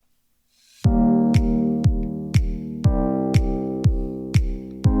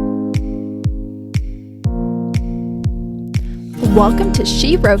Welcome to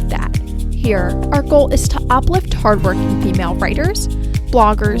She Wrote That. Here, our goal is to uplift hardworking female writers,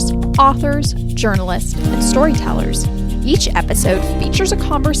 bloggers, authors, journalists, and storytellers. Each episode features a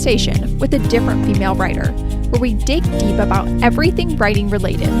conversation with a different female writer, where we dig deep about everything writing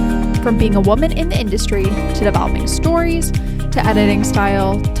related, from being a woman in the industry to developing stories, to editing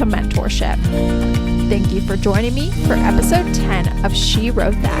style, to mentorship. Thank you for joining me for episode 10 of She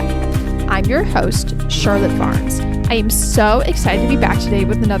Wrote That. I'm your host, Charlotte Barnes. I am so excited to be back today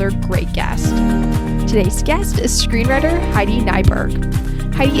with another great guest. Today's guest is screenwriter Heidi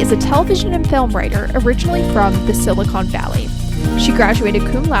Nyberg. Heidi is a television and film writer originally from the Silicon Valley. She graduated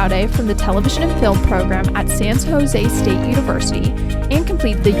cum laude from the television and film program at San Jose State University and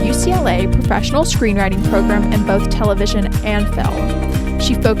completed the UCLA professional screenwriting program in both television and film.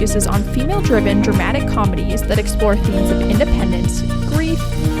 She focuses on female-driven dramatic comedies that explore themes of independence, grief,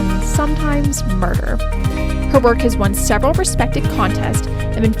 and sometimes murder. Her work has won several respected contests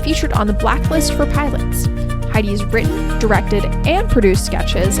and been featured on the Blacklist for Pilots. Heidi has written, directed, and produced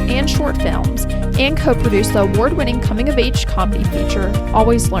sketches and short films, and co-produced the award-winning coming-of-age comedy feature,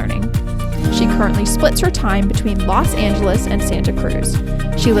 Always Learning. She currently splits her time between Los Angeles and Santa Cruz.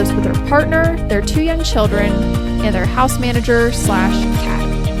 She lives with her partner, their 2 young children, and their house manager/cat.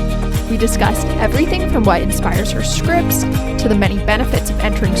 We discussed everything from what inspires her scripts, to the many benefits of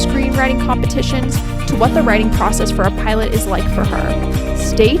entering screenwriting competitions, to what the writing process for a pilot is like for her.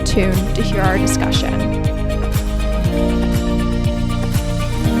 Stay tuned to hear our discussion.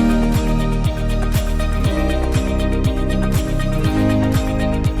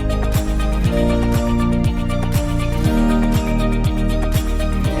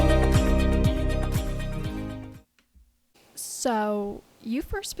 So, you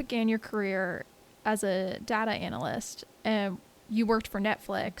first began your career as a data analyst and you worked for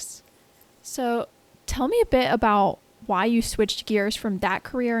Netflix. So, tell me a bit about why you switched gears from that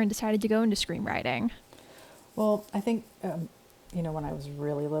career and decided to go into screenwriting. Well, I think, when I was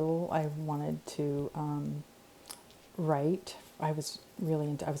really little, I wanted to write. I was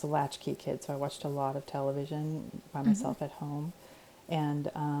a latchkey kid, so I watched a lot of television by myself at home.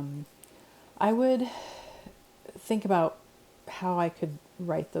 And I would think about how I could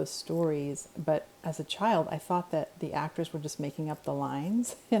write those stories, but as a child I thought that the actors were just making up the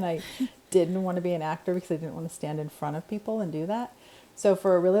lines, and I didn't want to be an actor because I didn't want to stand in front of people and do that. So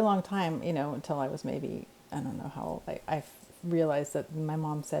for a really long time, until I was maybe, I don't know how old, I realized that my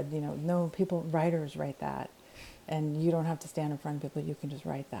mom said, no, writers write that, and you don't have to stand in front of people, you can just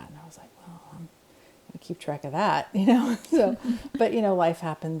write that. And I was like, well, I'm going to keep track of that, so, but life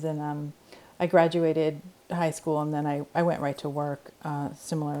happens, and I graduated high school, and then I went right to work,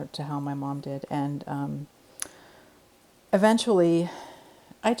 similar to how my mom did. And eventually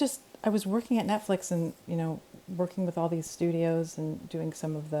I was working at Netflix and, working with all these studios and doing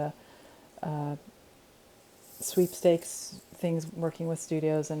some of the sweepstakes things, working with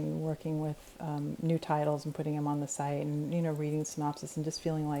studios and working with new titles and putting them on the site and, reading synopsis and just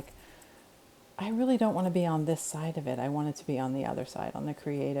feeling like I really don't want to be on this side of it. I wanted to be on the other side, on the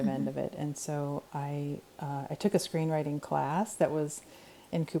creative end of it. And so I took a screenwriting class that was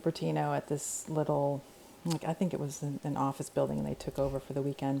in Cupertino at this little, I think it was an office building, and they took over for the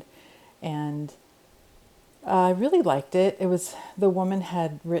weekend. And I really liked it. The woman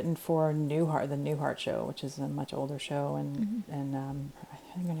had written for Newhart, the Newhart Show, which is a much older show. And I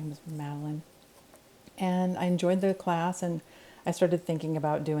think her name was Madeline. And I enjoyed the class, and I started thinking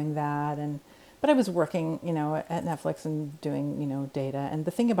about doing that. But I was working, at Netflix and doing, data. And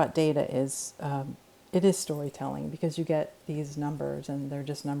the thing about data is, it is storytelling, because you get these numbers and they're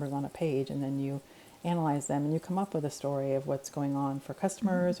just numbers on a page, and then you analyze them and you come up with a story of what's going on for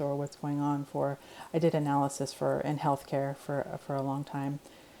customers or what's going on I did analysis in healthcare for a long time.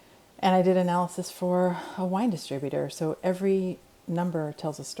 And I did analysis for a wine distributor. So every number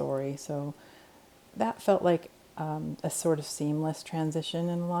tells a story. So that felt like a sort of seamless transition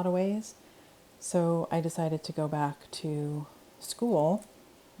in a lot of ways. So I decided to go back to school,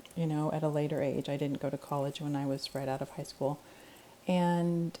 at a later age. I didn't go to college when I was right out of high school.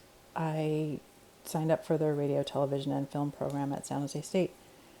 And I signed up for the radio, television, and film program at San Jose State.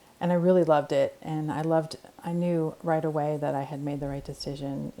 And I really loved it. And I knew right away that I had made the right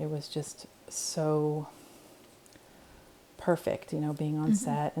decision. It was just so perfect, being on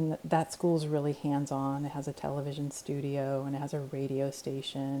set. And that school's really hands-on. It has a television studio and it has a radio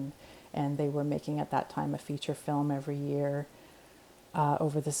station. And they were making at that time a feature film every year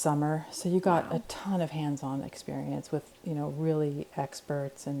over the summer. So you got a ton of hands-on experience with, really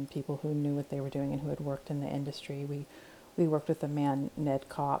experts and people who knew what they were doing and who had worked in the industry. We worked with a man, Ned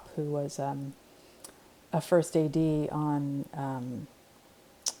Kopp, who was a first AD on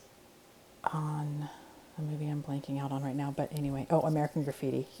a movie I'm blanking out on right now, but anyway, American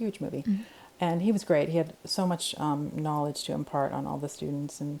Graffiti, huge movie. And he was great. He had so much knowledge to impart on all the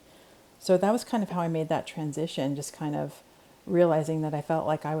students. And so that was kind of how I made that transition, just kind of realizing that I felt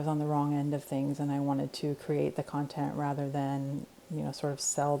like I was on the wrong end of things and I wanted to create the content rather than, sort of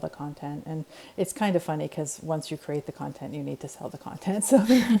sell the content. And it's kind of funny because once you create the content, you need to sell the content. So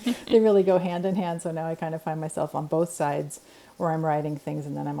they really go hand in hand. So now I kind of find myself on both sides where I'm writing things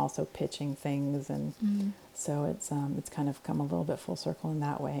and then I'm also pitching things. And so it's kind of come a little bit full circle in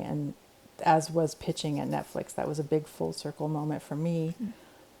that way. And as was pitching at Netflix, that was a big full circle moment for me.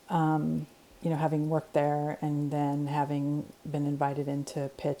 Having worked there and then having been invited in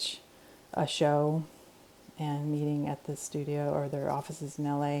to pitch a show and meeting at the studio or their offices in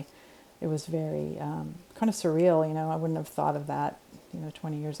LA, it was very kind of surreal. I wouldn't have thought of that,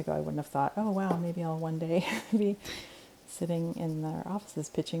 20 years ago. I wouldn't have thought, oh, wow, maybe I'll one day be sitting in their offices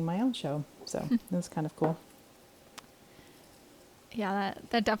pitching my own show. So it was kind of cool. Yeah,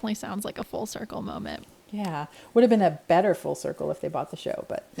 that definitely sounds like a full circle moment. Yeah, would have been a better full circle if they bought the show,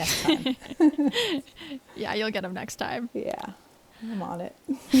 but next time. Yeah, you'll get them next time. Yeah, I'm on it.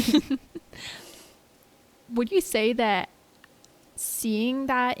 Would you say that seeing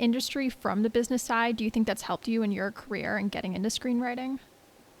that industry from the business side, do you think that's helped you in your career and getting into screenwriting?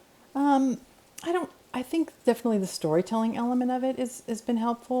 I think definitely the storytelling element of it has been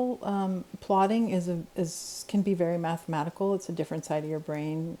helpful. Plotting can be very mathematical. It's a different side of your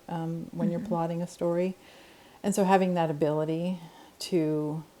brain when you're plotting a story. And so having that ability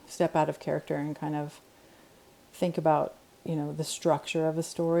to step out of character and kind of think about, the structure of a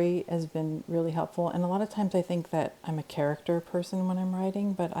story has been really helpful. And a lot of times I think that I'm a character person when I'm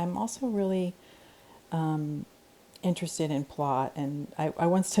writing, but I'm also really interested in plot. And I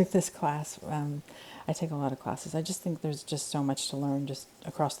once took this class. I take a lot of classes. I just think there's just so much to learn just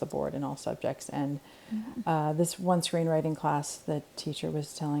across the board in all subjects. And this one screenwriting class, the teacher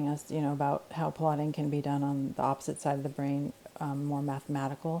was telling us, about how plotting can be done on the opposite side of the brain, more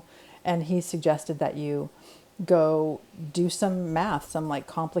mathematical. And he suggested that you go do some math, some like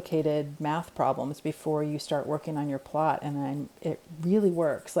complicated math problems before you start working on your plot. And it really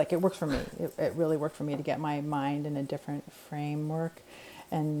works. Like it works for me. It really worked for me to get my mind in a different framework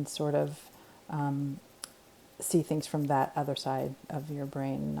and sort of see things from that other side of your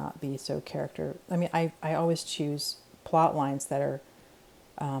brain, not be so character. I mean, I always choose plot lines that are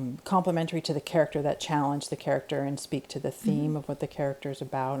complementary to the character, that challenge the character and speak to the theme of what the character is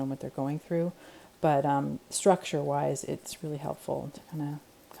about and what they're going through. But structure-wise, it's really helpful to kind of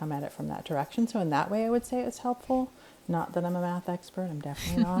come at it from that direction. So in that way, I would say it's helpful. Not that I'm a math expert, I'm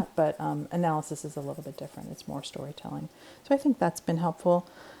definitely not, but analysis is a little bit different. It's more storytelling. So I think that's been helpful.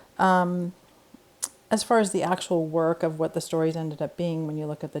 As far as the actual work of what the stories ended up being, when you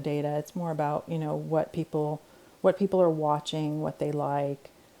look at the data, it's more about, what people are watching, what they like,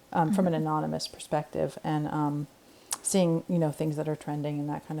 from an anonymous perspective, and seeing, things that are trending and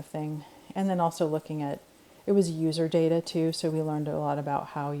that kind of thing. And then also looking at, it was user data too, so we learned a lot about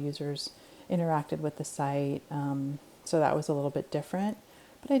how users interacted with the site. So that was a little bit different.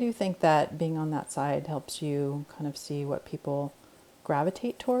 But I do think that being on that side helps you kind of see what people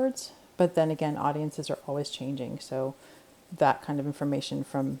gravitate towards. But then again, audiences are always changing. So that kind of information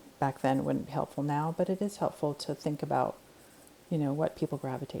from back then wouldn't be helpful now, but it is helpful to think about, what people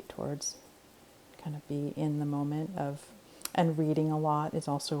gravitate towards, kind of be in the moment of, and reading a lot is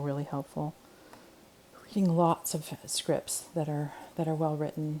also really helpful. Reading lots of scripts that are well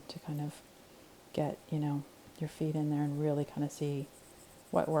written to kind of get, your feet in there and really kind of see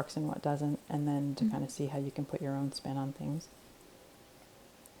what works and what doesn't, and then to kind of see how you can put your own spin on things.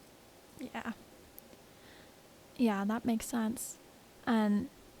 Yeah, that makes sense. And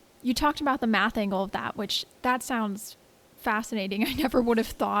you talked about the math angle of that, which that sounds fascinating. I never would have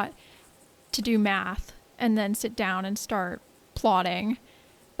thought to do math and then sit down and start plotting.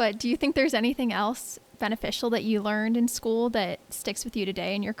 But do you think there's anything else beneficial that you learned in school that sticks with you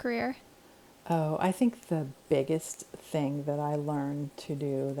today in your career? Oh, I think the biggest thing that I learned to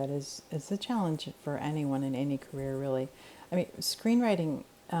do that is a challenge for anyone in any career, really. I mean, screenwriting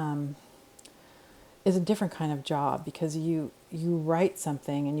is a different kind of job because you write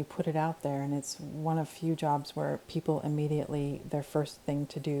something and you put it out there, and it's one of few jobs where people immediately, their first thing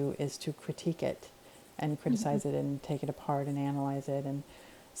to do is to critique it and criticize it and take it apart and analyze it. And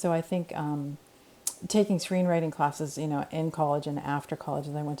so I think taking screenwriting classes, in college and after college,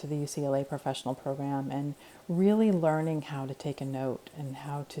 and I went to the UCLA professional program, and really learning how to take a note and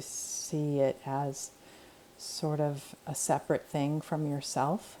how to see it as sort of a separate thing from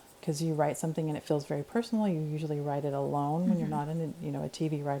yourself, because you write something and it feels very personal. You usually write it alone when you're not in a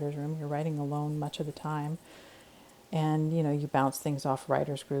TV writer's room. You're writing alone much of the time. And, you bounce things off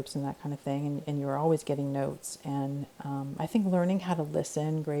writers groups and that kind of thing. And you're always getting notes. And I think learning how to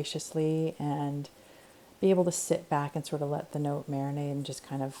listen graciously and be able to sit back and sort of let the note marinate and just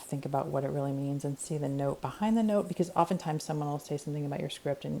kind of think about what it really means and see the note behind the note, because oftentimes someone will say something about your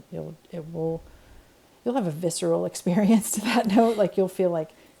script and you'll have a visceral experience to that note. Like you'll feel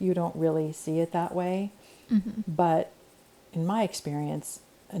like you don't really see it that way. But in my experience,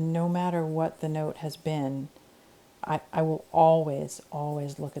 no matter what the note has been, I will always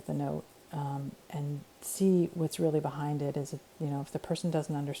look at the note and see what's really behind it. Is it, if the person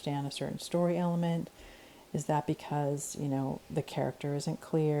doesn't understand a certain story element, is that because, the character isn't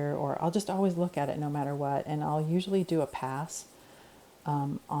clear? Or I'll just always look at it no matter what. And I'll usually do a pass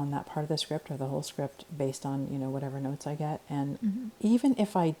on that part of the script or the whole script based on, whatever notes I get. And even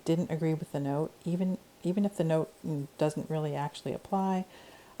if I didn't agree with the note, even if the note doesn't really actually apply,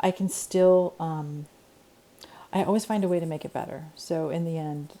 I can still, I always find a way to make it better. So in the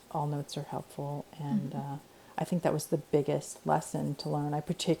end, all notes are helpful. And I think that was the biggest lesson to learn. I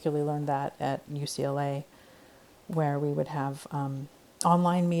particularly learned that at UCLA, where we would have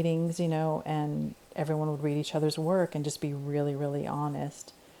online meetings, and everyone would read each other's work and just be really, really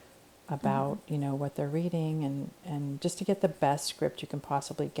honest about, what they're reading and just to get the best script you can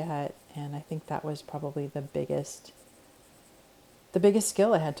possibly get. And I think that was probably the biggest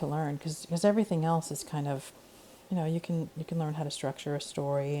skill I had to learn, because everything else is kind of, you can learn how to structure a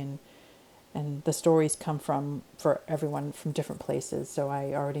story, and the stories come from, for everyone, from different places. So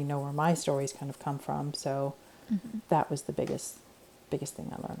I already know where my stories kind of come from. So that was the biggest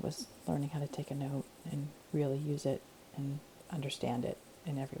thing I learned, was learning how to take a note and really use it and understand it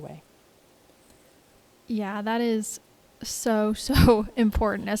in every way. Yeah, that is so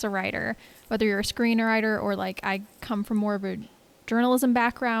important as a writer, whether you're a screenwriter or like I come from more of a journalism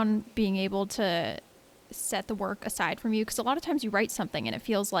background, being able to set the work aside from you, because a lot of times you write something and it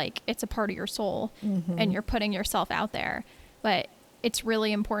feels like it's a part of your soul and you're putting yourself out there. But it's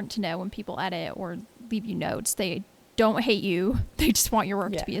really important to know when people edit or leave you notes, they don't hate you. They just want your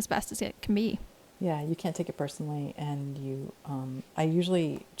work to be as best as it can be. Yeah, you can't take it personally. And I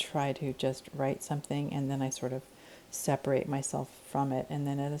usually try to just write something and then I sort of separate myself from it. And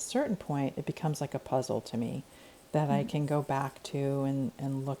then at a certain point, it becomes like a puzzle to me that I can go back to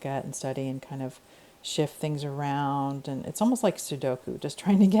and look at and study and kind of shift things around. And it's almost like Sudoku, just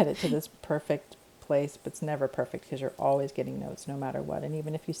trying to get it to this perfect place, but it's never perfect because you're always getting notes no matter what. And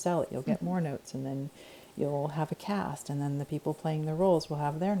even if you sell it, you'll get more notes, and then you'll have a cast, and then the people playing the roles will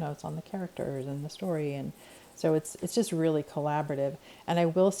have their notes on the characters and the story. And so it's just really collaborative. And I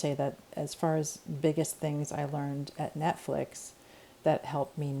will say that as far as biggest things I learned at Netflix that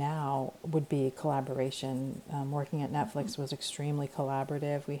helped me now would be collaboration. Working at Netflix was extremely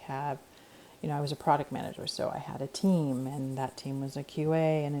collaborative. We have, I was a product manager, so I had a team, and that team was a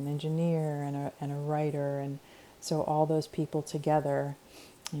QA and an engineer and a writer. And so all those people together,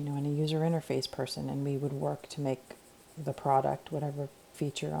 and a user interface person, and we would work to make the product, whatever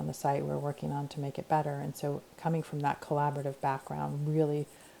feature on the site we're working on, to make it better. And so coming from that collaborative background really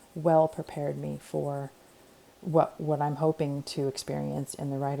well prepared me for what I'm hoping to experience in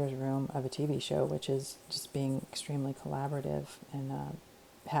the writer's room of a TV show, which is just being extremely collaborative. And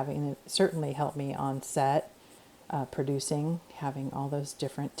having it certainly helped me on set, producing, having all those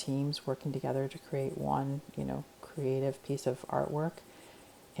different teams working together to create one, creative piece of artwork.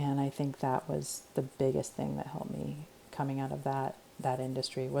 And I think that was the biggest thing that helped me coming out of that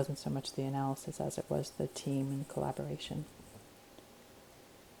industry. It wasn't so much the analysis as it was the team and collaboration.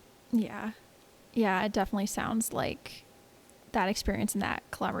 Yeah. Yeah, it definitely sounds like that experience and that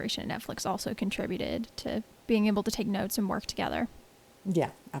collaboration at Netflix also contributed to being able to take notes and work together. Yeah,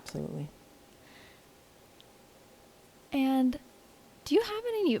 absolutely. And do you have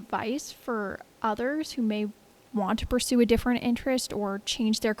any advice for others who may want to pursue a different interest or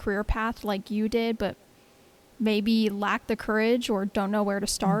change their career path like you did, but maybe lack the courage or don't know where to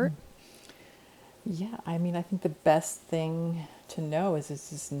start? Yeah, I mean, I think the best thing to know is it's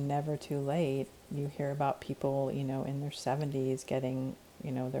just never too late. You hear about people, in their 70s getting,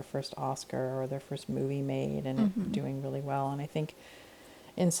 their first Oscar or their first movie made and it doing really well. And I think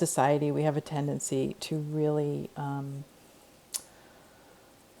in society we have a tendency to really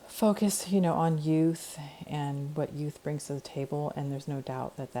focus, on youth and what youth brings to the table. And there's no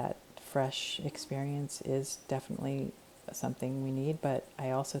doubt that fresh experience is definitely something we need. But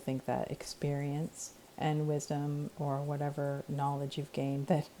I also think that experience and wisdom, or whatever knowledge you've gained,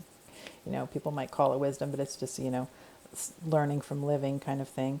 that, people might call it wisdom, but it's just, learning from living kind of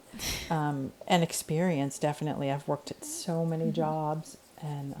thing. And experience, definitely. I've worked at so many jobs,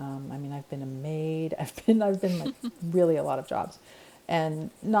 and I mean, I've been a maid. I've been like really a lot of jobs,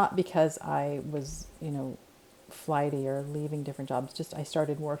 and not because I was, flighty or leaving different jobs. Just I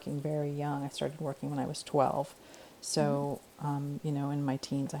started working very young. I started working when I was 12. So, in my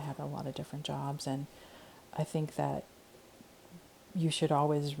teens, I had a lot of different jobs, and I think that you should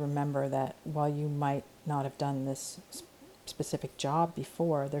always remember that while you might not have done this specific job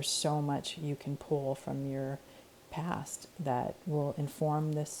before, there's so much you can pull from your past that will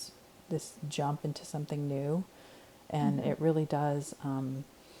inform this jump into something new. And it really does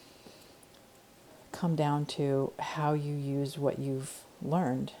come down to how you use what you've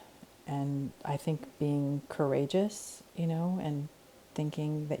learned. And I think being courageous, and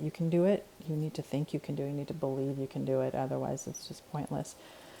thinking that you can do it, you need to think you can do it, you need to believe you can do it, otherwise it's just pointless.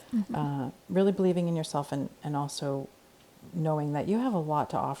 Really believing in yourself, and also knowing that you have a lot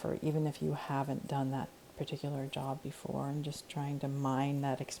to offer, even if you haven't done that particular job before, and just trying to mine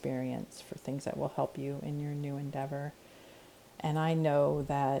that experience for things that will help you in your new endeavor. And I know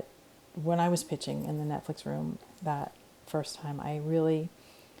that when I was pitching in the Netflix room that first time, I really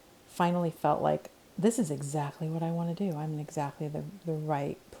finally felt like this is exactly what I want to do. I'm in exactly the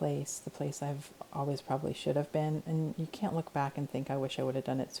right place, the place I've always probably should have been. And you can't look back and think, I wish I would have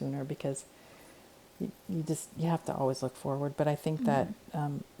done it sooner, because you have to always look forward. But I think that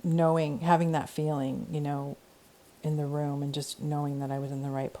having that feeling, in the room, and just knowing that I was in the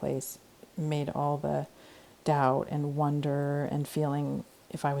right place, made all the doubt and wonder and feeling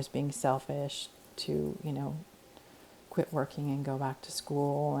if I was being selfish to, quit working and go back to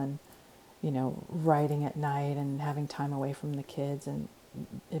school, and, writing at night and having time away from the kids. And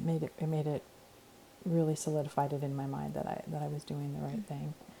it made it really solidified it in my mind that I was doing the right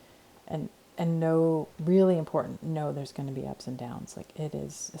thing. And know, really important, know there's going to be ups and downs. Like it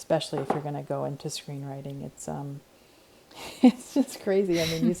is, especially if you're going to go into screenwriting. It's it's just crazy. I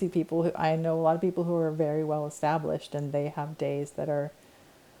mean, you see people I know a lot of people who are very well established, and they have days that are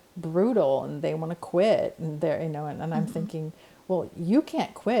brutal, and they want to quit, and they're, and I'm thinking, well, you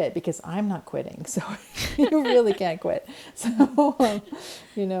can't quit because I'm not quitting. So you really can't quit. So,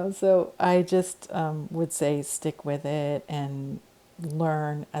 so I just would say stick with it and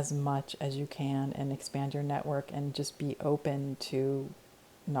learn as much as you can, and expand your network, and just be open to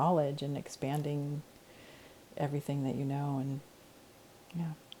knowledge and expanding everything that you know. And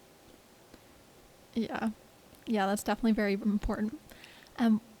yeah, that's definitely very important.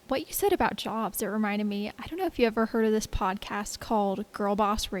 What you said about jobs, it reminded me, I don't know if you ever heard of this podcast called Girl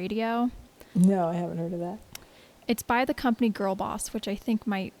Boss Radio. No, I haven't heard of that. It's by the company Girl Boss, which I think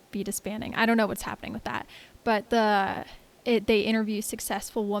might be disbanding. I don't know what's happening with that, but they interview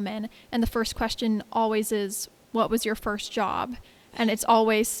successful women, and the first question always is, what was your first job? And it's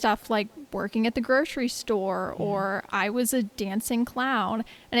always stuff like working at the grocery store, or I was a dancing clown.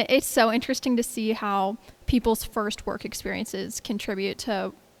 And it's so interesting to see how people's first work experiences contribute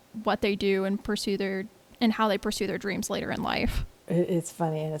to what they do and how they pursue their dreams later in life. It's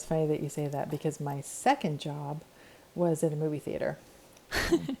funny, and it's funny that you say that, because my second job was at a movie theater.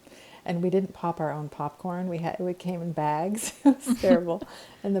 And we didn't pop our own popcorn. It came in bags. It was terrible.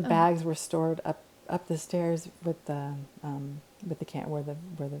 And the bags were stored up the stairs with the where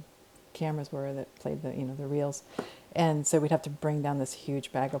the cameras were that played the reels. And so we'd have to bring down this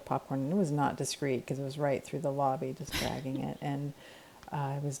huge bag of popcorn, and it was not discreet because it was right through the lobby, just dragging it. And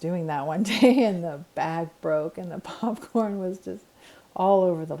I was doing that one day, and the bag broke, and the popcorn was just all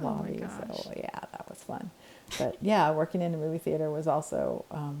over the lobby. So yeah, that was fun. But yeah, working in a movie theater was also,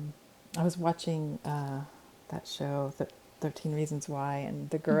 I was watching that show, 13 Reasons Why, and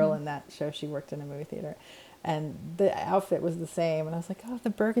the girl in that show, she worked in a movie theater, and the outfit was the same. And I was like, oh, the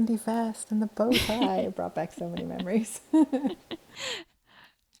burgundy vest and the bow tie. It brought back so many memories.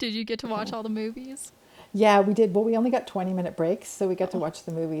 Did you get to watch all the movies? Yeah, we did. Well, we only got 20-minute breaks, so we got to watch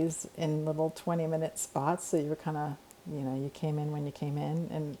the movies in little 20-minute spots. So you were kind of, you came in when you came in,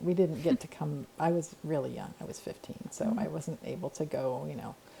 and we didn't get to come. I was really young. I was 15, so I wasn't able to go,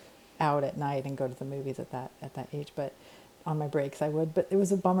 out at night and go to the movies at that age. But on my breaks, I would. But it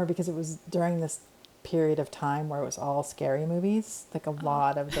was a bummer because it was during this period of time where it was all scary movies, like a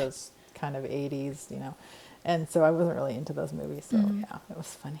lot of those kind of 80s, and so I wasn't really into those movies. So yeah, it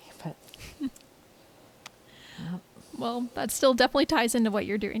was funny, but. Well, that still definitely ties into what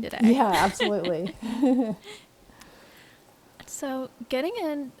you're doing today. Yeah, absolutely. So getting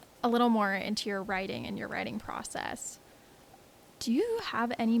in a little more into your writing and your writing process, do you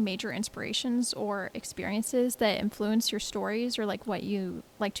have any major inspirations or experiences that influence your stories, or like what you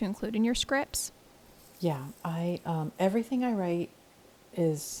like to include in your scripts? Yeah, everything I write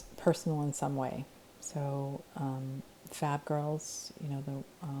is personal in some way. So, Fab Girls, the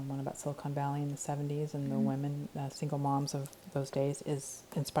one about Silicon Valley in the 70s and the women, single moms of those days, is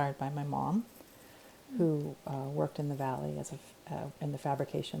inspired by my mom, who worked in the valley in the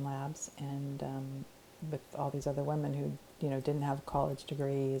fabrication labs, and with all these other women who didn't have college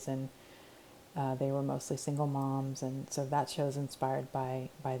degrees, and they were mostly single moms, and so that show's inspired by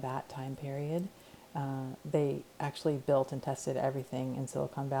that time period. They actually built and tested everything in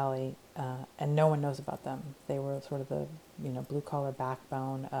Silicon Valley, and no one knows about them. They were sort of the blue collar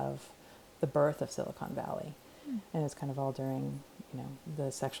backbone of the birth of Silicon Valley, and it's kind of all during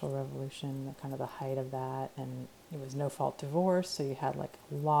the sexual revolution, the kind of the height of that, and it was no fault divorce, so you had like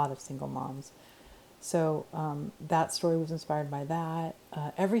a lot of single moms. So that story was inspired by that.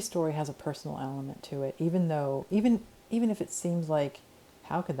 Every story has a personal element to it, even if it seems like,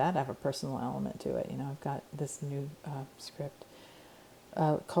 how could that have a personal element to it? I've got this new script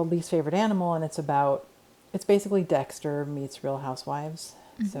called Least Favorite Animal, and it's basically Dexter meets Real Housewives.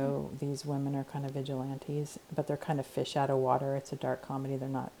 So these women are kind of vigilantes, but they're kind of fish out of water. It's a dark comedy. They're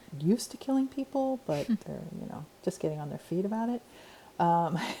not used to killing people, but they're just getting on their feet about it.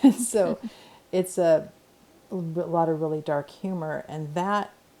 So it's a lot of really dark humor, and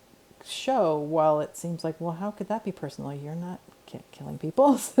that show, while it seems like, well, how could that be personal? You're not killing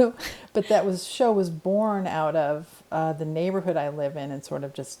people. So, but show was born out of the neighborhood I live in, and sort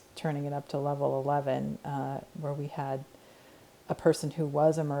of just turning it up to level 11, where we had a person who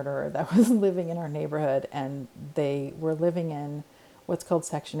was a murderer that was living in our neighborhood, and they were living in what's called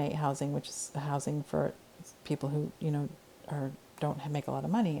Section 8 housing, which is housing for people who don't make a lot of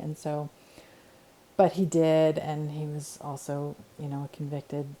money. And so, but he did, and he was also a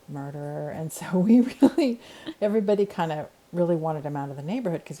convicted murderer, and so everybody kind of really wanted him out of the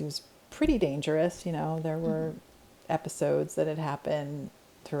neighborhood because he was pretty dangerous. There were episodes that had happened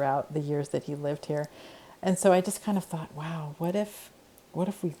throughout the years that he lived here. And so I just kind of thought, wow, what if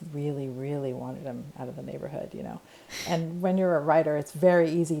we really, really wanted him out of the neighborhood, And when you're a writer, it's very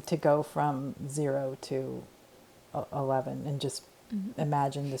easy to go from 0 to 11 and just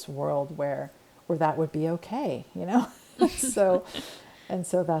imagine this world where that would be okay, So, and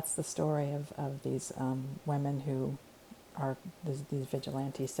so that's the story of these women who are these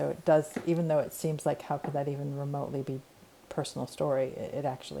vigilantes. So it does, even though it seems like, how could that even remotely be personal story, it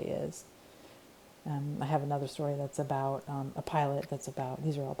actually is. I have another story that's about a pilot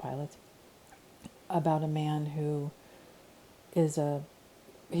these are all pilots, about a man who he's a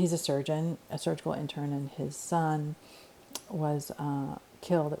surgeon, a surgical intern, and his son was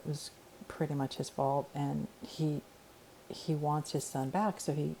killed. It was pretty much his fault, and he wants his son back,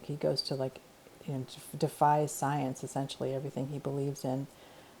 so he goes to defies science, essentially everything he believes in,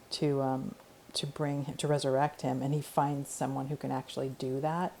 to bring him, to resurrect him, and he finds someone who can actually do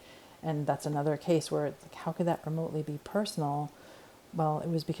that. And that's another case where it's like, how could that remotely be personal? Well, it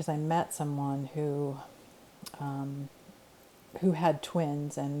was because I met someone who had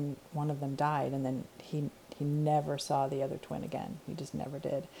twins, and one of them died, and then he never saw the other twin again. He just never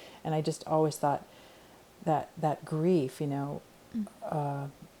did. And I just always thought that grief,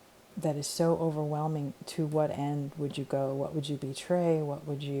 that is so overwhelming. To what end would you go? What would you betray?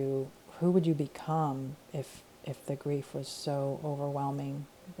 Who would you become if the grief was so overwhelming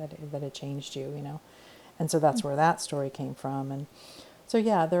that it changed you, And so that's where that story came from. And so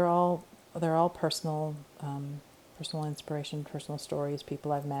yeah, they're all personal, personal inspiration, personal stories,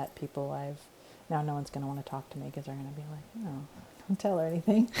 people I've met, now no one's going to want to talk to me because they're going to be like, no, don't tell her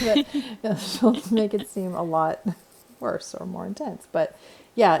anything. But she'll make it seem a lot worse or more intense. But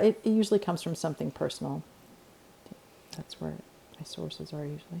yeah, it usually comes from something personal. That's where my sources are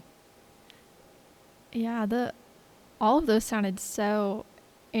usually. Yeah, all of those sounded so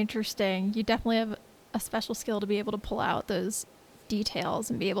interesting. You definitely have a special skill to be able to pull out those details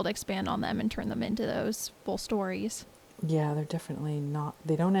and be able to expand on them and turn them into those full stories. Yeah, they're definitely not,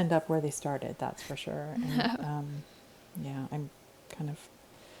 they don't end up where they started, that's for sure. And yeah, I'm kind of,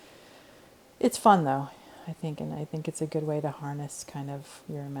 it's fun though, I think, and I think it's a good way to harness kind of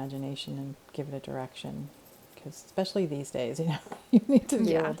your imagination and give it a direction, because especially these days, you need to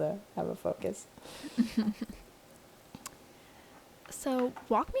be able to have a focus. So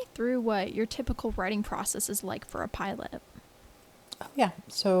walk me through what your typical writing process is like for a pilot. Oh, yeah.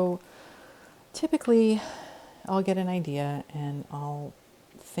 So typically I'll get an idea and I'll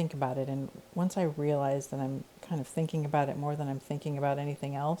think about it. And once I realize that I'm kind of thinking about it more than I'm thinking about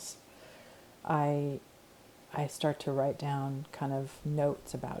anything else, I start to write down kind of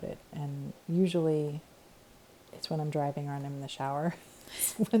notes about it. And usually it's when I'm driving or I'm in the shower.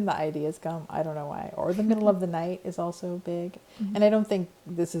 when the ideas come. I don't know why. Or the middle of the night is also big. And I don't think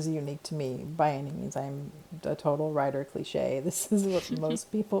this is unique to me by any means. I'm a total writer cliche. This is what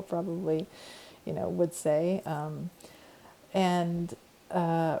most people probably, would say. And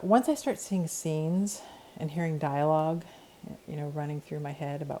once I start seeing scenes and hearing dialogue, running through my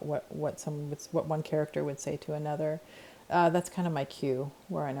head about what one character would say to another, that's kind of my cue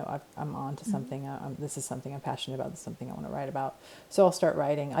where I know I'm on to something. This is something I'm passionate about. This is something I want to write about. So I'll start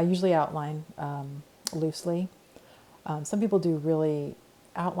writing. I usually outline loosely. Some people do really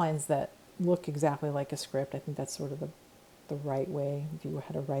outlines that look exactly like a script. I think that's sort of the right way. If you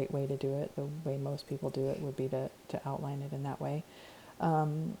had a right way to do it, the way most people do it would be to outline it in that way.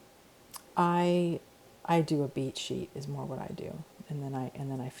 I do a beat sheet is more what I do, and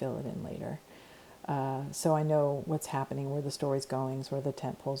then I fill it in later. So I know what's happening, where the story's going, sort of the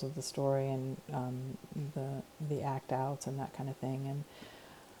tent poles of the story, and the act outs and that kind of thing. And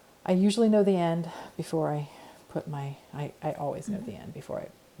I usually know the end before I put I always know the end before I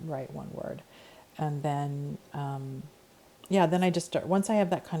write one word. And then, then I just start, once I have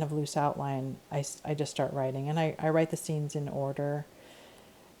that kind of loose outline, I just start writing, and I write the scenes in order.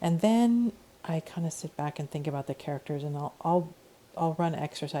 And then I kind of sit back and think about the characters, and I'll run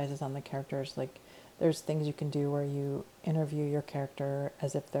exercises on the characters. Like, there's things you can do where you interview your character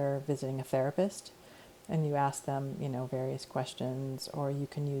as if they're visiting a therapist, and you ask them, various questions, or you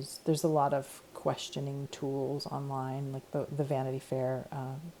can there's a lot of questioning tools online, like the Vanity Fair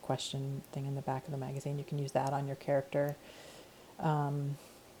question thing in the back of the magazine. You can use that on your character.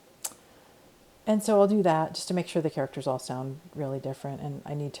 And so I'll do that just to make sure the characters all sound really different, and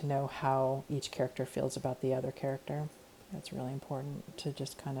I need to know how each character feels about the other character. That's really important to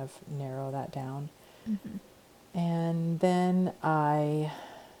just kind of narrow that down. Mm-hmm. And then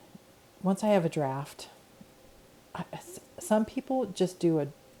once I have a draft, some people just do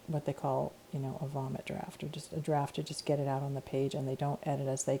what they call, a vomit draft, or just a draft to just get it out on the page, and they don't edit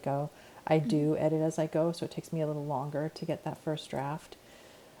as they go. I do edit as I go, so it takes me a little longer to get that first draft.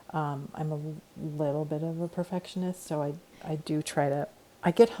 I'm a little bit of a perfectionist, so I do try to,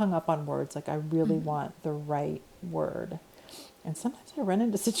 I get hung up on words. Like, I really want the right word. And sometimes I run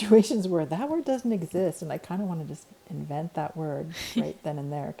into situations where that word doesn't exist, and I kind of want to just invent that word right then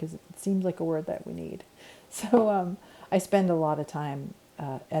and there, because it seems like a word that we need. So I spend a lot of time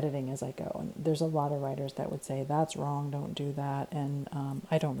editing as I go. And there's a lot of writers that would say, that's wrong, don't do that. And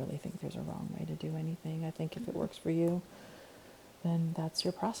I don't really think there's a wrong way to do anything. I think if it works for you, then that's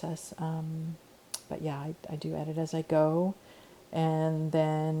your process. But yeah, I do edit as I go. And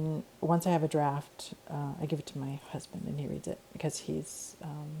then once I have a draft, I give it to my husband, and he reads it because he's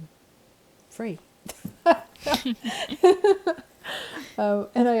free.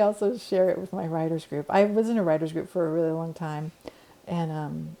 And I also share it with my writers group. I was in a writers group for a really long time,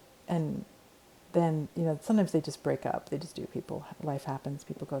 and then sometimes they just break up. They just do. Life happens.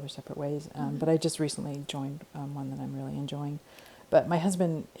 People go their separate ways. But I just recently joined one that I'm really enjoying. But my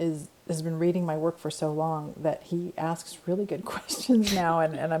husband has been reading my work for so long that he asks really good questions now,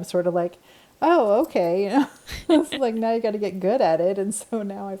 and I'm sort of like, oh, okay, It's like, now you got to get good at it, and so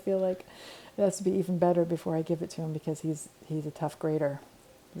now I feel like it has to be even better before I give it to him, because he's a tough grader,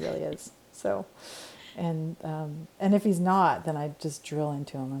 he really is. So, and if he's not, then I just drill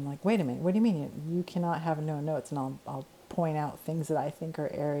into him. I'm like, wait a minute, what do you mean you cannot have no notes? And I'll point out things that I think are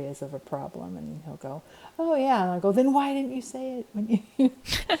areas of a problem, and he'll go, oh yeah, and I'll go, then why didn't you say it when you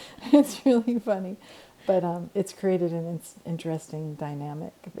it's really funny. But it's created an interesting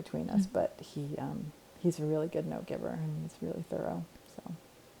dynamic between us. But he's a really good note giver, and he's really thorough. So,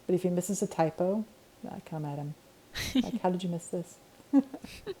 but if he misses a typo, I come at him like, how did you miss this?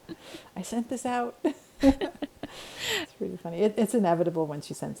 I sent this out. It's really funny. It's inevitable. Once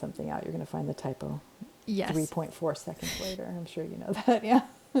you send something out, you're going to find the typo. Yes. 3.4 seconds later. I'm sure you know that. Yeah.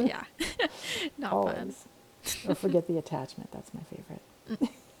 Yeah. Not always. Fun. Or forget the attachment. That's my favorite.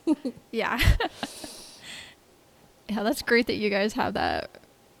 Yeah. Yeah, that's great that you guys have that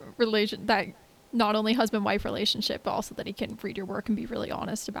that not only husband-wife relationship, but also that he can read your work and be really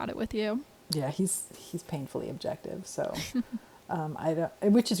honest about it with you. Yeah, he's painfully objective. So,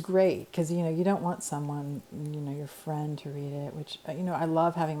 which is great, because you don't want someone, your friend, to read it. Which I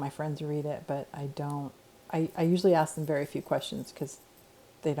love having my friends read it, but I don't. I usually ask them very few questions, because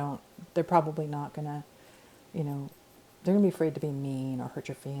they're probably not gonna, they're gonna be afraid to be mean or hurt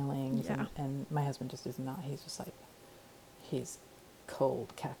your feelings. Yeah. And my husband just is not. He's just like, he's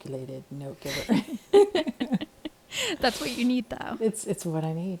cold, calculated note giver. That's what you need, though. It's what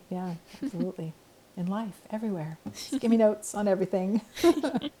I need. Yeah, absolutely. In life, everywhere. Just give me notes on everything.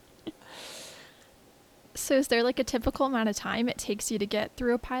 So So is there like a typical amount of time it takes you to get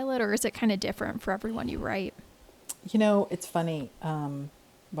through a pilot, or is it kind of different for everyone you write? It's funny.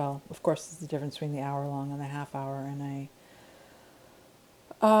 Well, of course, there's the difference between the hour long and the half hour. And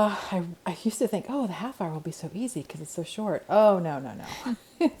I used to think, oh, the half hour will be so easy because it's so short. Oh, no, no, no.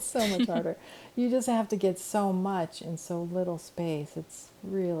 It's so much harder. You just have to get so much in so little space. It's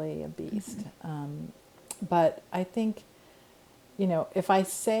really a beast. But I think, if I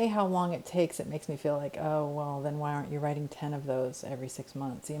say how long it takes, it makes me feel like, oh, well, then why aren't you writing 10 of those every 6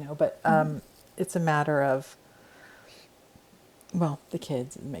 months, But it's a matter of, well, the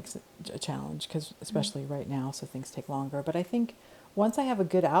kids, it makes it a challenge because especially right now, so things take longer. But I think once I have a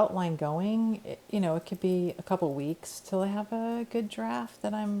good outline going, it could be a couple weeks till I have a good draft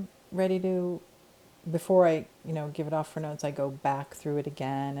that I'm ready to, before I, give it off for notes, I go back through it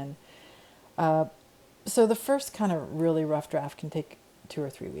again. And so the first kind of really rough draft can take 2 or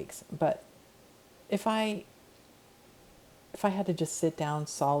 3 weeks. But if I had to just sit down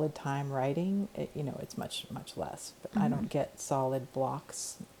solid time writing, it's much, much less. But I don't get solid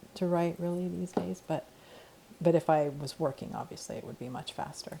blocks to write really these days. But if I was working, obviously it would be much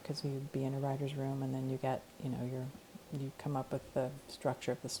faster because you'd be in a writer's room and then you get, you come up with the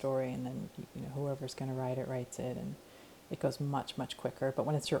structure of the story and then, whoever's going to write it writes it and it goes much, much quicker. But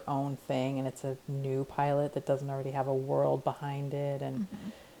when it's your own thing and it's a new pilot that doesn't already have a world behind it and,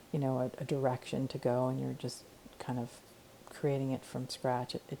 a direction to go and you're just kind of creating it from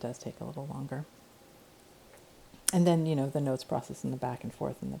scratch, it does take a little longer. And then, the notes process and the back and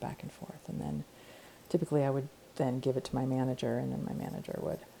forth and the back and forth. And then typically I would then give it to my manager and then my manager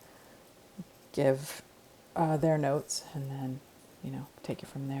would give their notes and then, take it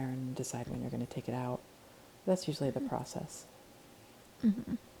from there and decide when you're going to take it out. That's usually the process.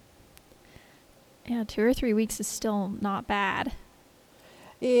 Mm-hmm. Yeah, 2 or 3 weeks is still not bad.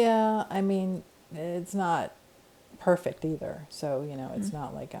 Yeah, I mean, it's not perfect either. So, it's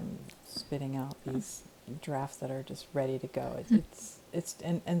not like I'm spitting out these drafts that are just ready to go. It's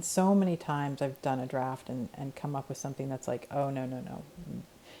and so many times I've done a draft and come up with something that's like, oh, no.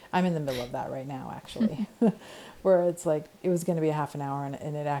 I'm in the middle of that right now, actually, where it's like, it was going to be a half an hour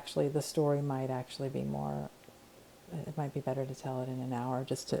and it actually, the story might actually be more, it might be better to tell it in an hour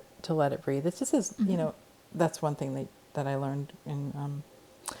just to let it breathe. It's just as, that's one thing that I learned in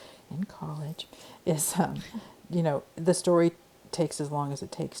college is, the story takes as long as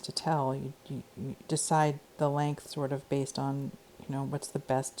it takes to tell. You decide the length sort of based on, what's the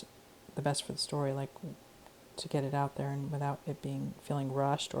best for the story, like to get it out there and without it feeling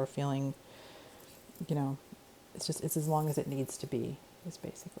rushed or feeling, it's as long as it needs to be, is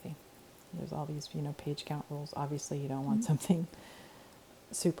basically. There's all these, page count rules. Obviously you don't want something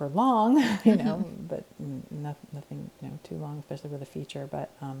super long, but nothing, too long, especially with a feature, but,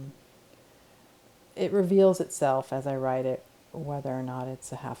 it reveals itself as I write it, whether or not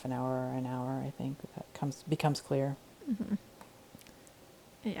it's a half an hour or an hour. I think that becomes clear. Mm-hmm.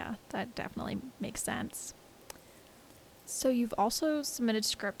 Yeah, that definitely makes sense. So you've also submitted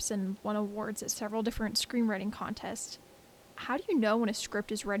scripts and won awards at several different screenwriting contests. How do you know when a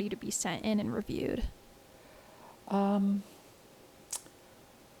script is ready to be sent in and reviewed? That's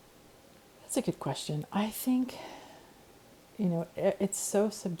a good question. I think, it's so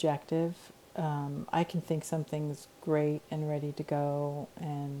subjective. I can think something's great and ready to go,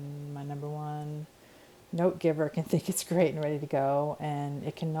 and my number one note giver can think it's great and ready to go, and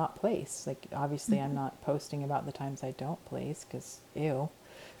it cannot place. Like, obviously, I'm not posting about the times I don't place because, ew.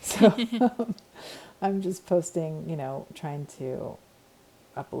 So I'm just posting, trying to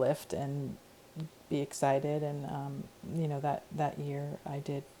uplift and be excited. And, that year I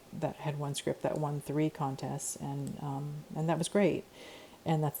had one script that won 3 contests, and that was great.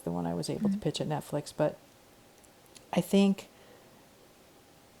 And that's the one I was able to pitch at Netflix. But I think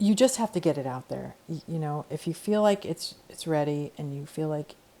you just have to get it out there. If you feel like it's ready and you feel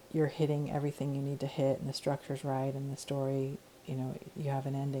like you're hitting everything you need to hit and the structure's right and the story, you have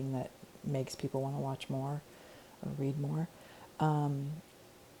an ending that makes people want to watch more or read more.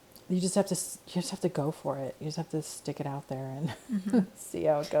 You just have to go for it. You just have to stick it out there and see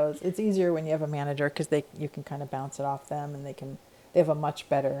how it goes. It's easier when you have a manager because you can kind of bounce it off them and they have a much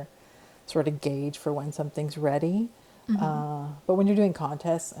better sort of gauge for when something's ready. But when you're doing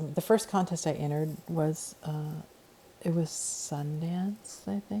contests, the first contest I entered was, it was Sundance,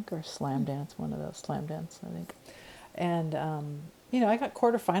 I think, or Slam Dance, one of those, Slam Dance, I think. And, I got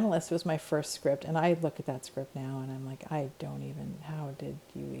quarterfinalist. It was my first script. And I look at that script now and I'm like, how did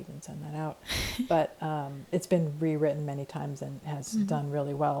you even send that out? But it's been rewritten many times and has done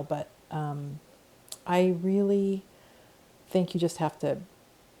really well. But I really think you just have to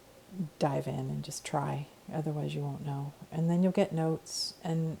dive in and just try Otherwise you won't know. And then you'll get notes,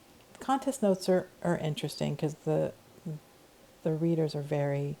 and contest notes are interesting because the readers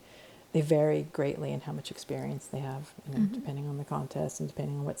they vary greatly in how much experience they have, depending on the contest and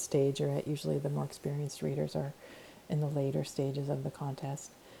depending on what stage you're at. Usually the more experienced readers are in the later stages of the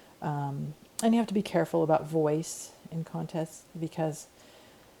contest. And you have to be careful about voice in contests, because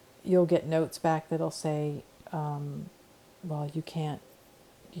you'll get notes back that'll say, well, you can't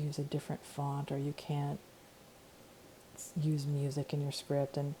use a different font, or you can't use music in your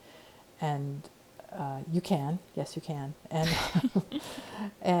script, and you can, yes, you can, and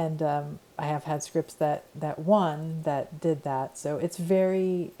and I have had scripts that won that did that, so it's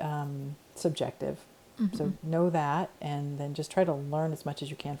very subjective. So know that, and then just try to learn as much as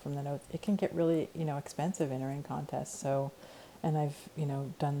you can from the notes. It can get really, expensive entering contests. So, and I've,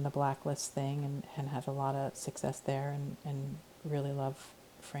 done the Blacklist thing and had a lot of success there, and really love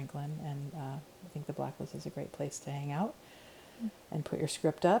Franklin. And I think the Blacklist is a great place to hang out and put your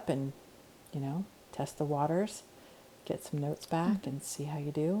script up and, test the waters, get some notes back and see how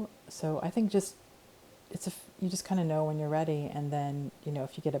you do. So I think you just kind of know when you're ready. And then,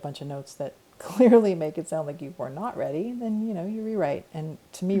 if you get a bunch of notes that clearly make it sound like you were not ready, then you rewrite. And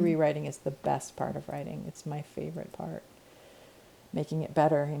to me, rewriting is the best part of writing. It's my favorite part. Making it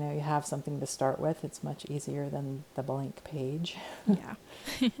better, you have something to start with. It's much easier than the blank page. Yeah.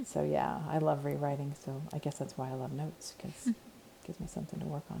 So yeah, I love rewriting. So I guess that's why I love notes, because it gives me something to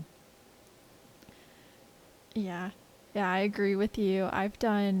work on. Yeah, I agree with you. I've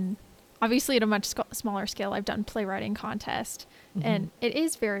done, obviously at a much smaller scale, I've done playwriting contest, and it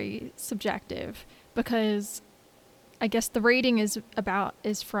is very subjective, because I guess the rating is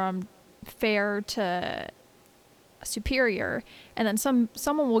from fair to superior, and then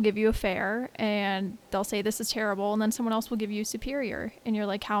someone will give you a fair and they'll say this is terrible, and then someone else will give you superior, and you're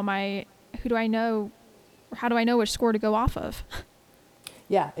like, how do I know which score to go off of?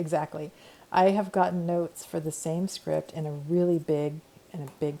 Yeah, exactly. I have gotten notes for the same script in a really big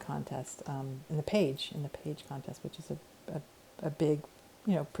contest, in the page contest, which is a big,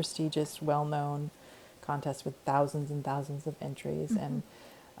 prestigious, well-known contest with thousands and thousands of entries, and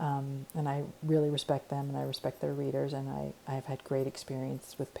I really respect them, and I respect their readers, and I've had great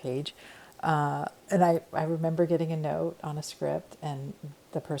experience with Page. And I remember getting a note on a script, and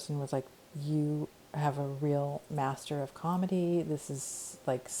the person was like, you have a real master of comedy. This is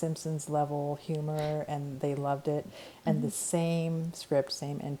like Simpsons level humor, and they loved it. And the same script,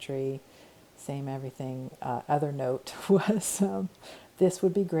 same entry, same everything. Other note was, this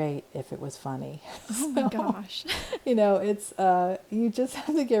would be great if it was funny. Oh my gosh. It's, you just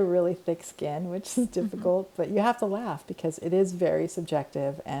have to get really thick skin, which is difficult, but you have to laugh because it is very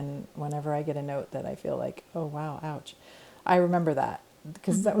subjective. And whenever I get a note that I feel like, oh wow, ouch, I remember that,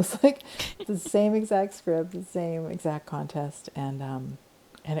 because that was like the same exact script, the same exact contest, and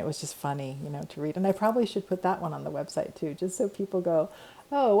it was just funny, to read. And I probably should put that one on the website too, just so people go,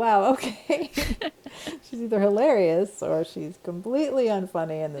 oh wow, okay, she's either hilarious or she's completely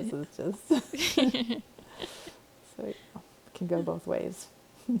unfunny, and this is just so it can go both ways.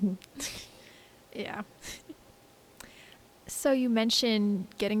 Yeah. So you mentioned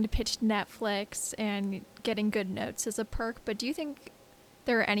getting to pitch Netflix and getting good notes as a perk, but do you think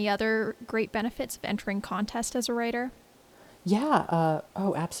there are any other great benefits of entering contests as a writer? Yeah.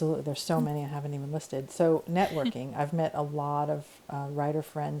 Oh, absolutely. There's so many I haven't even listed. So networking. I've met a lot of writer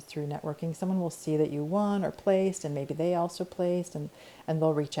friends through networking. Someone will see that you won or placed, and maybe they also placed, and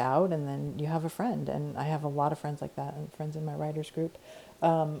they'll reach out, and then you have a friend. And I have a lot of friends like that, and friends in my writers group.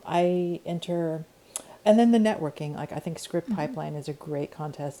 I enter, and then the networking. Like, I think Script Pipeline is a great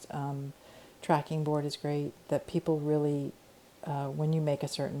contest. Tracking Board is great. That people really, when you make a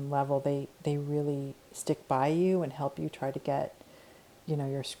certain level, they really stick by you and help you try to get,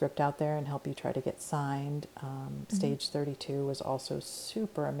 your script out there, and help you try to get signed. Stage 32 was also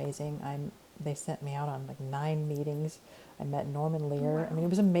super amazing. They sent me out on like 9 meetings. I met Norman Lear. Wow. I mean, it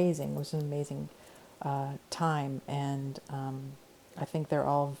was amazing. It was an amazing time, and I think they're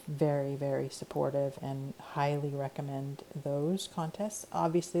all very, very supportive, and highly recommend those contests.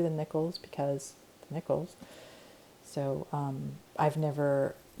 Obviously the Nichols, because the Nichols. So I've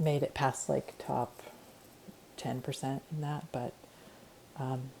never made it past like top 10% in that, but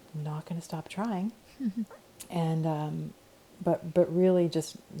I'm not going to stop trying. And but really,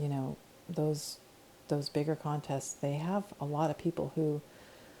 just those bigger contests, they have a lot of people who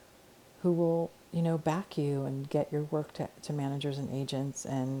will back you and get your work to managers and agents,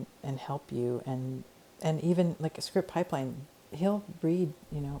 and help you, and even like a Script Pipeline, he'll read,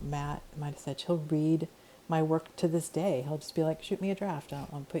 Matt might have said, he'll read my work to this day. He'll just be like, shoot me a draft.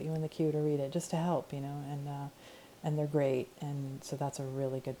 I'll put you in the queue to read it just to help, and they're great. And so that's a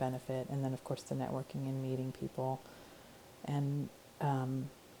really good benefit. And then of course the networking and meeting people. And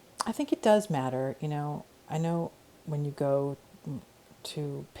I think it does matter. I know when you go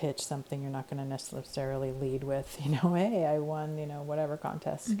to pitch something, you're not going to necessarily lead with, hey, I won, whatever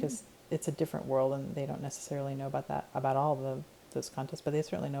contest, because it's a different world and they don't necessarily know about all of those contests, but they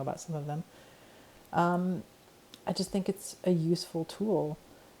certainly know about some of them. I just think it's a useful tool.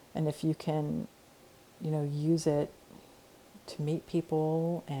 And if you can, use it to meet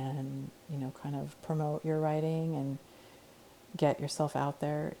people and, kind of promote your writing and get yourself out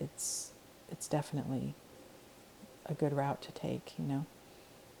there, it's definitely a good route to take,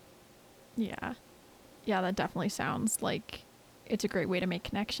 Yeah. Yeah, that definitely sounds like it's a great way to make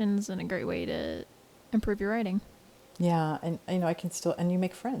connections and a great way to improve your writing. Yeah, and I can still, and you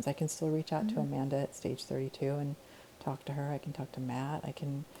make friends. I can still reach out to Amanda at Stage 32 and talk to her. I can talk to Matt. I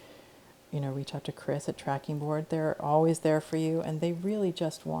can, reach out to Chris at Tracking Board. They're always there for you, and they really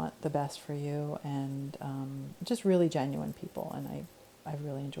just want the best for you, and just really genuine people. And I've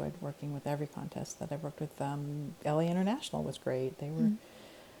really enjoyed working with every contest that I've worked with. LA International was great. They were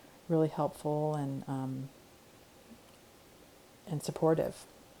really helpful and supportive,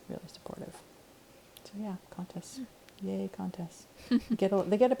 really supportive. So yeah, contests. Yay, contests.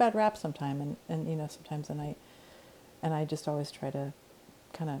 They get a bad rap sometime, and sometimes, and I just always try to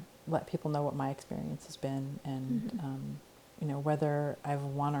kind of let people know what my experience has been, and whether I've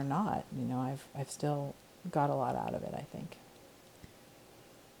won or not, I've still got a lot out of it, I think.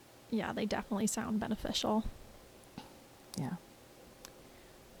 Yeah, they definitely sound beneficial. Yeah.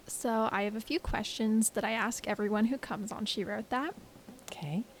 So I have a few questions that I ask everyone who comes on She Wrote That.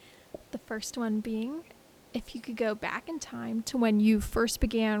 Okay. The first one being, if you could go back in time to when you first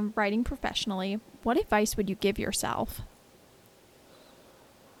began writing professionally, what advice would you give yourself?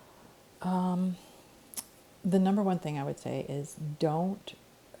 The number one thing I would say is don't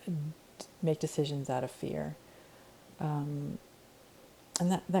make decisions out of fear. And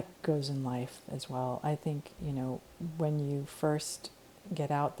that goes in life as well. I think, when you first get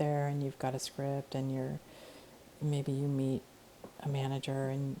out there and you've got a script and maybe you meet a manager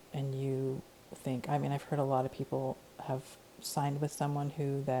and you think, I've heard a lot of people have signed with someone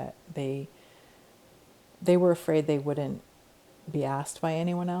who that they were afraid they wouldn't be asked by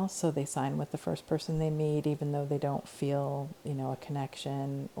anyone else, so they sign with the first person they meet, even though they don't feel, a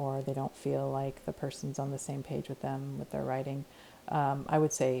connection, or they don't feel like the person's on the same page with them with their writing. I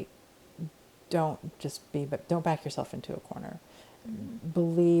would say don't back yourself into a corner.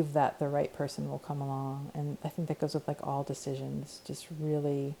 Believe that the right person will come along, and I think that goes with all decisions. Just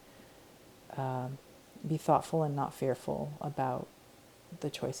really be thoughtful and not fearful about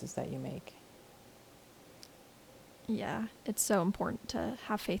the choices that you make. Yeah, it's so important to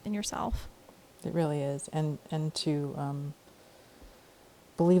have faith in yourself. It really is, and to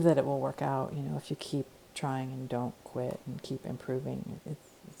believe that it will work out. If you keep trying and don't quit and keep improving,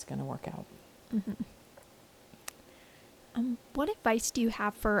 it's going to work out. What advice do you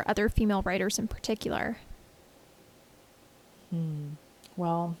have for other female writers in particular?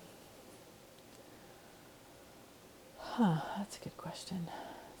 Well, that's a good question.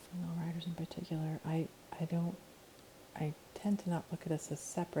 Female writers in particular, I tend to not look at us as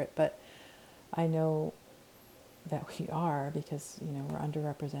separate, but I know that we are, because we're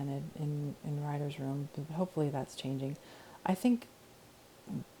underrepresented in writers' room. But hopefully that's changing. I think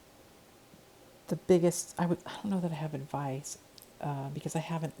the biggest, I don't know that I have advice, because I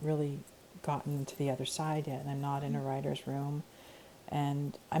haven't really gotten to the other side yet, and I'm not in a writer's room.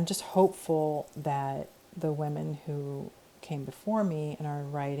 And I'm just hopeful that the women who came before me and are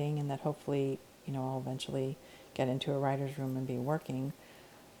writing, and that hopefully, I'll eventually get into a writer's room and be working.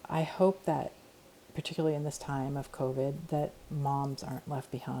 I hope that, particularly in this time of COVID, that moms aren't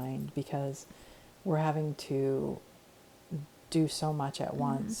left behind, because we're having to do so much at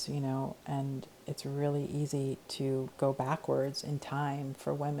once, and it's really easy to go backwards in time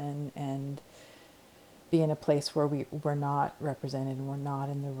for women and be in a place where we're not represented and we're not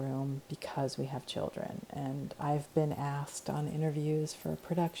in the room because we have children. And I've been asked on interviews for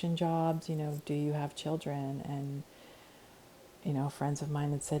production jobs, do you have children? And, friends of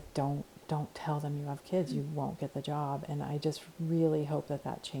mine had said, don't tell them you have kids, you won't get the job. And I just really hope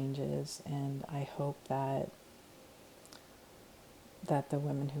that changes. And I hope that the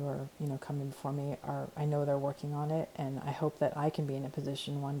women who are, coming before me I know they're working on it. And I hope that I can be in a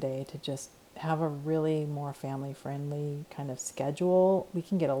position one day to just have a really more family-friendly kind of schedule. We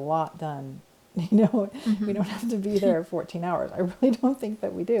can get a lot done. We don't have to be there 14 hours. I really don't think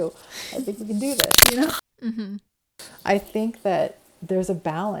that we do. I think we can do this, I think that there's a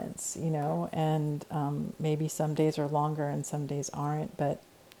balance, and maybe some days are longer and some days aren't, but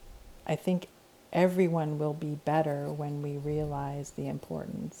I think everyone will be better when we realize the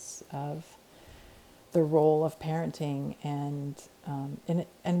importance of the role of parenting, and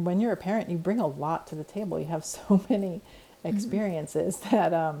when you're a parent, you bring a lot to the table. You have so many experiences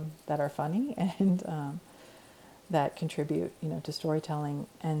that are funny and that contribute, to storytelling.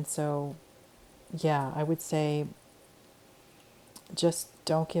 And so, yeah, I would say just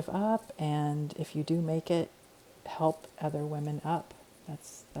don't give up, and if you do make it, help other women up.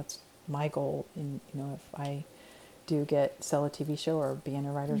 That's my goal. In if I do sell a TV show or be in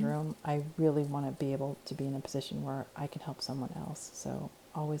a writer's room, I really want to be able to be in a position where I can help someone else. So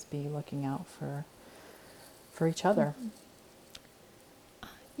always be looking out for each other.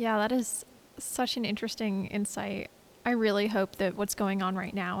 Yeah, that is such an interesting insight. I really hope that what's going on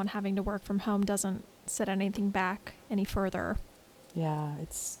right now and having to work from home doesn't set anything back any further. Yeah,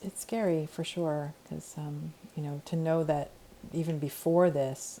 it's scary for sure, because to know that even before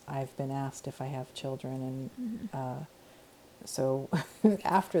this, I've been asked if I have children, and so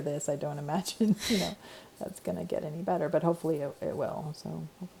after this, I don't imagine that's going to get any better. But hopefully it will. So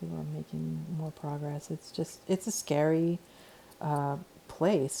hopefully we're making more progress. It's a scary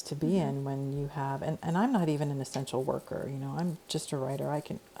place to be in when you have, and I'm not even an essential worker. I'm just a writer. I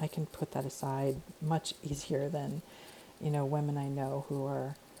can put that aside much easier than women I know who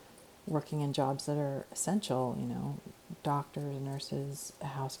are working in jobs that are essential, doctors, nurses,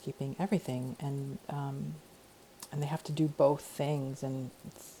 housekeeping, everything. And they have to do both things, and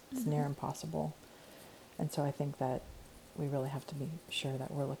it's near impossible. And so I think that we really have to be sure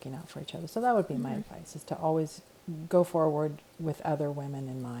that we're looking out for each other. So that would be my advice, is to always go forward with other women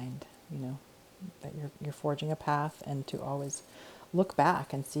in mind, that you're forging a path, and to always look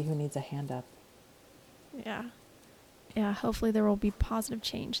back and see who needs a hand up. Yeah. Yeah, hopefully there will be positive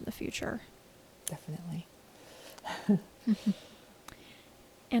change in the future. Definitely.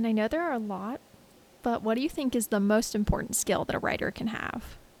 And I know there are a lot, but what do you think is the most important skill that a writer can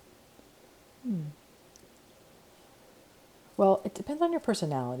have? Well, it depends on your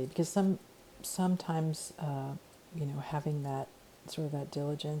personality, because sometimes having that sort of that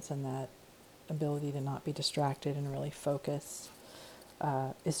diligence and that ability to not be distracted and really focus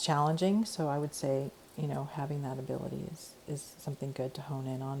is challenging. So I would say having that ability is something good to hone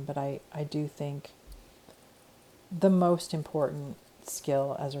in on. But I do think the most important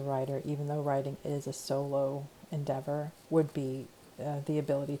skill as a writer, even though writing is a solo endeavor, would be the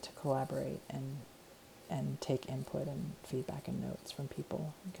ability to collaborate and take input and feedback and notes from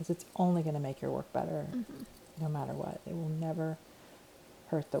people, because it's only going to make your work better no matter what. It will never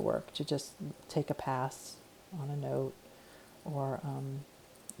hurt the work to just take a pass on a note, or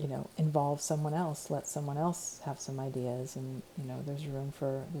involve someone else, let someone else have some ideas, and there's room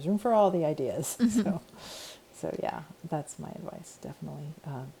for all the ideas. So yeah, that's my advice. Definitely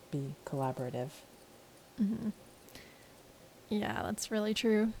be collaborative. Yeah, that's really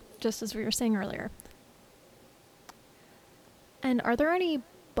true, just as we were saying earlier. And are there any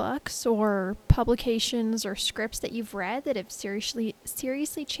books or publications or scripts that you've read that have seriously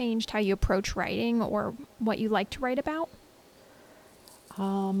changed how you approach writing or what you like to write about?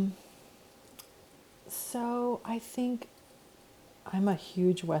 So I think I'm a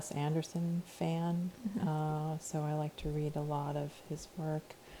huge Wes Anderson fan, so I like to read a lot of his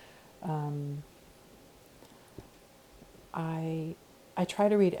work. I try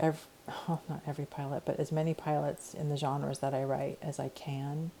to read not every pilot, but as many pilots in the genres that I write as I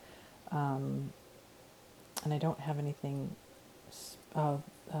can. And I don't have anything.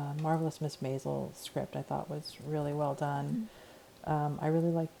 Marvelous Miss Maisel script I thought was really well done. I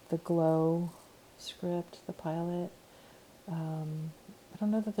really liked the Glow script, the pilot. I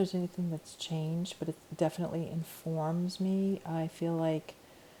don't know that there's anything that's changed, but it definitely informs me. I feel like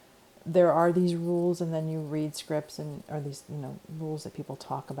there are these rules, and then you read scripts or these rules that people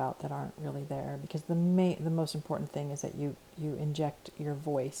talk about that aren't really there, because the most important thing is that you inject your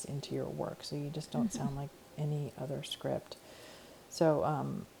voice into your work, so you just don't sound like any other script.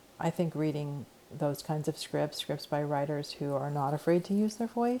 So I think reading those kinds of scripts by writers who are not afraid to use their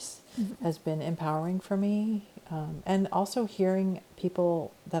voice has been empowering for me. And also hearing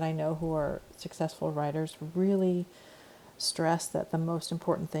people that I know who are successful writers really stress that the most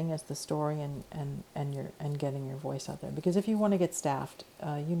important thing is the story and getting your voice out there. Because if you want to get staffed,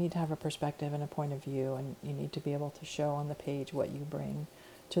 you need to have a perspective and a point of view, and you need to be able to show on the page what you bring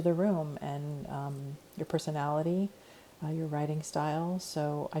to the room, and your personality, your writing style.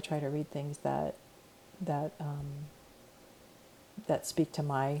 So I try to read things that speak to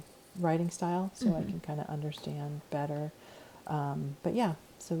my writing style, so I can kind of understand better. But yeah,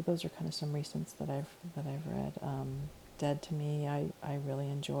 so those are kind of some recents that I've read. Dead to Me, I really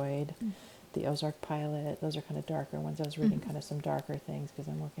enjoyed. The Ozark Pilot, those are kind of darker ones. I was reading kind of some darker things because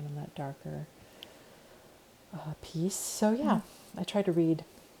I'm working on that darker piece. So yeah, I try to read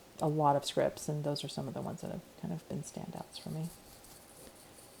a lot of scripts, and those are some of the ones that have kind of been standouts for me.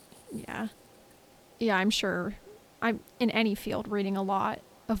 Yeah. Yeah, I'm sure I'm in any field reading a lot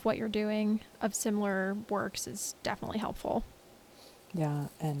of what you're doing of similar works is definitely helpful. Yeah,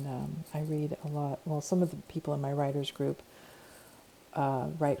 and I read a lot. Well, some of the people in my writers group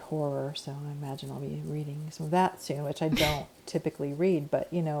write horror, so I imagine I'll be reading some of that soon, which I don't typically read.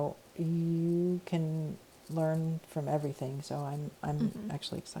 But you can learn from everything. So I'm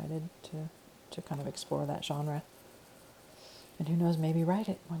actually excited to kind of explore that genre. And who knows, maybe write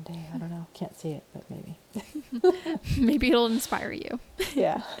it one day. I don't know. Can't see it, but maybe. Maybe it'll inspire you.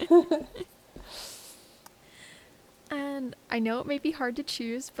 Yeah. And I know it may be hard to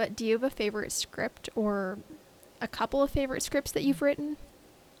choose, but do you have a favorite script or a couple of favorite scripts that you've written?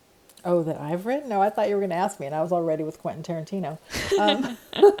 Oh, that I've written? No, I thought you were going to ask me, and I was already with Quentin Tarantino. I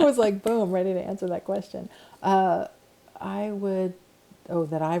was like, boom, ready to answer that question. That I've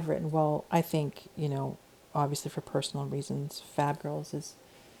written. Well, I think, obviously for personal reasons, Fab Girls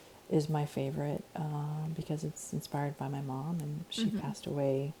is my favorite because it's inspired by my mom, and she passed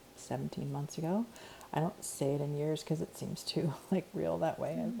away 17 months ago. I don't say it in years because it seems too real that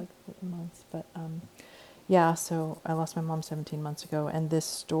way. I like months, but yeah. So I lost my mom 17 months ago, and this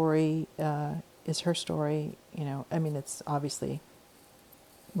story is her story. I mean, it's obviously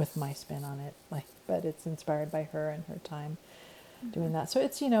with my spin on it, but it's inspired by her and her time doing that. So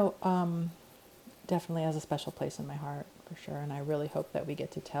it's definitely has a special place in my heart for sure, and I really hope that we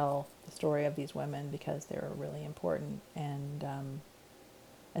get to tell the story of these women because they're really important and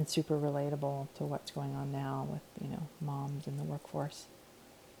super relatable to what's going on now with moms in the workforce.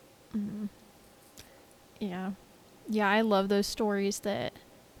 Yeah. Yeah, I love those stories that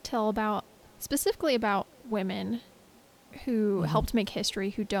tell specifically about women who helped make history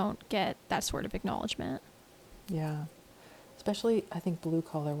who don't get that sort of acknowledgement. Yeah. Especially, I think,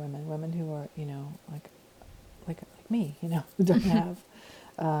 blue-collar women who are, like me, who don't have,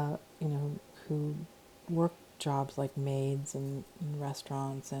 who work jobs like maids in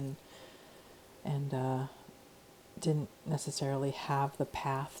restaurants and didn't necessarily have the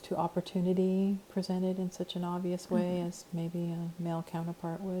path to opportunity presented in such an obvious way as maybe a male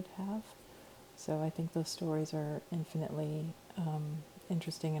counterpart would have. So I think those stories are infinitely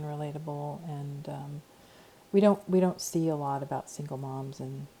interesting and relatable, and we don't see a lot about single moms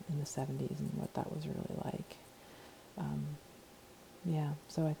in the 70s and what that was really like. Yeah,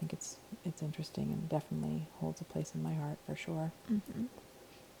 so I think it's interesting and definitely holds a place in my heart for sure.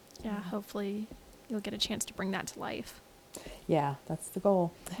 Yeah, hopefully you'll get a chance to bring that to life. Yeah, that's the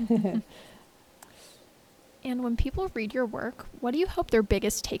goal. And when people read your work, what do you hope their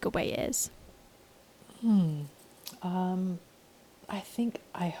biggest takeaway is?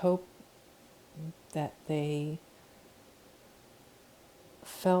 I hope that they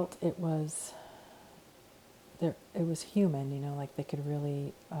felt it was human, like they could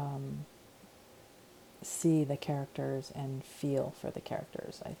really see the characters and feel for the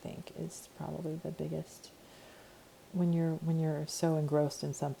characters. I think is probably the biggest. When you're so engrossed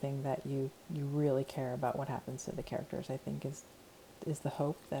in something that you really care about what happens to the characters, I think is the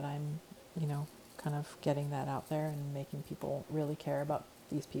hope that I'm kind of getting that out there and making people really care about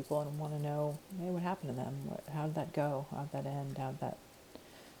these people and want to know, hey, what happened to them? How did that go? How did that end?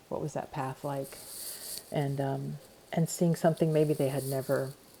 What was that path like? And seeing something maybe they had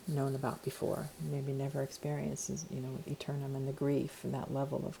never known about before, maybe never experienced, with Eternum and the grief and that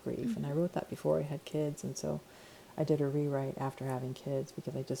level of grief. And I wrote that before I had kids, and so I did a rewrite after having kids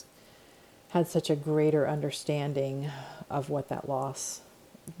because I just had such a greater understanding of what that loss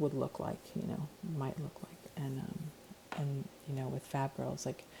would look like, might look like. And with Fab Girls,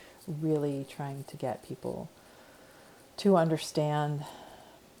 really trying to get people to understand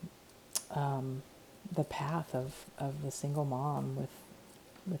the path of the single mom with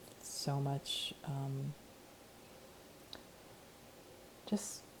so much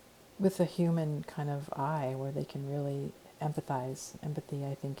just with a human kind of eye where they can really empathize. Empathy,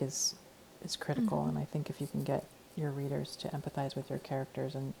 I think, is critical, and I think if you can get your readers to empathize with your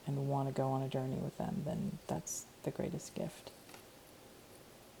characters and want to go on a journey with them, then that's the greatest gift.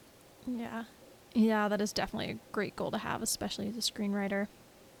 Yeah. Yeah, that is definitely a great goal to have, especially as a screenwriter.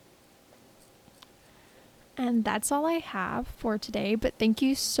 And that's all I have for today, but thank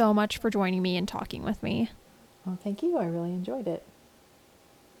you so much for joining me and talking with me. Well, thank you. I really enjoyed it.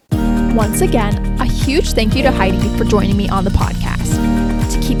 Once again, a huge thank you to Heidi for joining me on the podcast.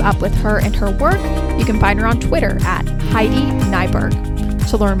 To keep up with her and her work, you can find her on Twitter at Heidi Nyberg.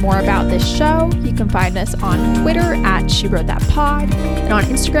 To learn more about this show, you can find us on Twitter at She Wrote That Pod and on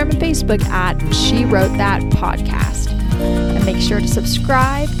Instagram and Facebook at She Wrote That Podcast. And make sure to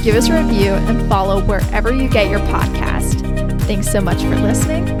subscribe, give us a review, and follow wherever you get your podcast. Thanks so much for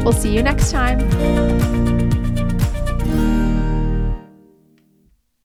listening. We'll see you next time.